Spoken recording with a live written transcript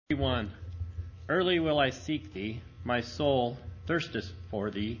1. Early will I seek thee, my soul thirsteth for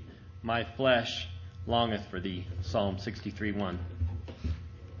thee, my flesh longeth for thee. Psalm 63:1.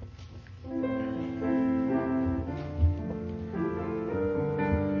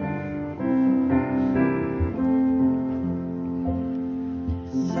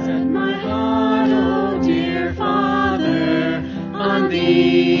 Set my heart, O dear Father, on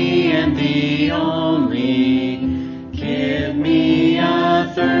thee and thee only. Give me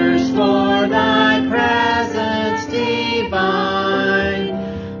a thirst for thy presence divine.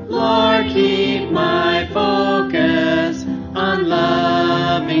 Lord, keep my focus on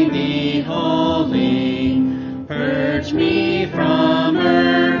loving thee wholly. Purge me from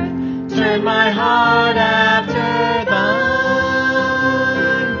earth, turn my heart after thine.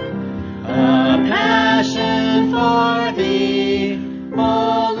 A passion for thee,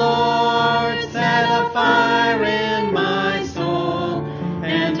 O Lord, set a fire in my soul,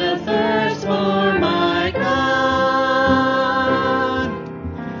 and a thirst for my God.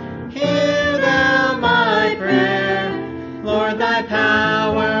 Hear thou my prayer, Lord, thy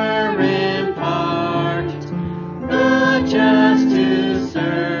power impart, not just to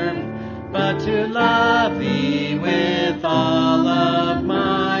serve, but to love thee with all of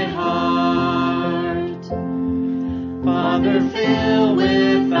my heart. Father, fill with